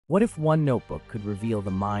What if one notebook could reveal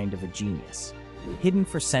the mind of a genius? Hidden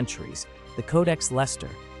for centuries, the Codex Leicester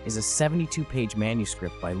is a 72-page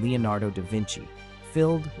manuscript by Leonardo da Vinci,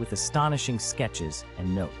 filled with astonishing sketches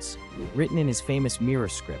and notes. Written in his famous mirror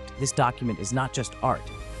script, this document is not just art,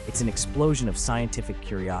 it's an explosion of scientific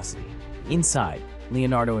curiosity. Inside,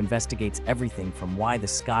 Leonardo investigates everything from why the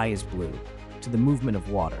sky is blue, to the movement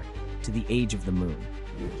of water, to the age of the moon.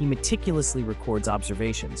 He meticulously records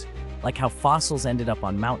observations, like how fossils ended up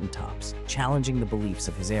on mountaintops, challenging the beliefs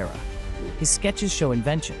of his era. His sketches show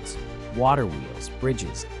inventions, water wheels,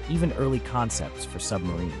 bridges, even early concepts for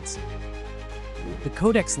submarines. The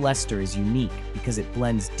Codex Leicester is unique because it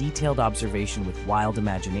blends detailed observation with wild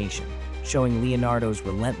imagination, showing Leonardo's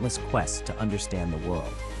relentless quest to understand the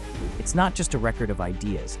world. It's not just a record of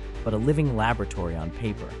ideas, but a living laboratory on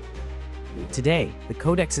paper. Today, the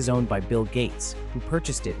Codex is owned by Bill Gates, who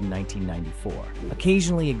purchased it in 1994.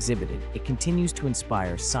 Occasionally exhibited, it continues to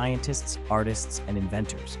inspire scientists, artists, and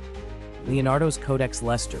inventors. Leonardo's Codex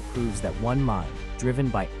Leicester proves that one mind, driven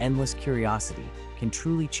by endless curiosity, can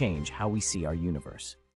truly change how we see our universe.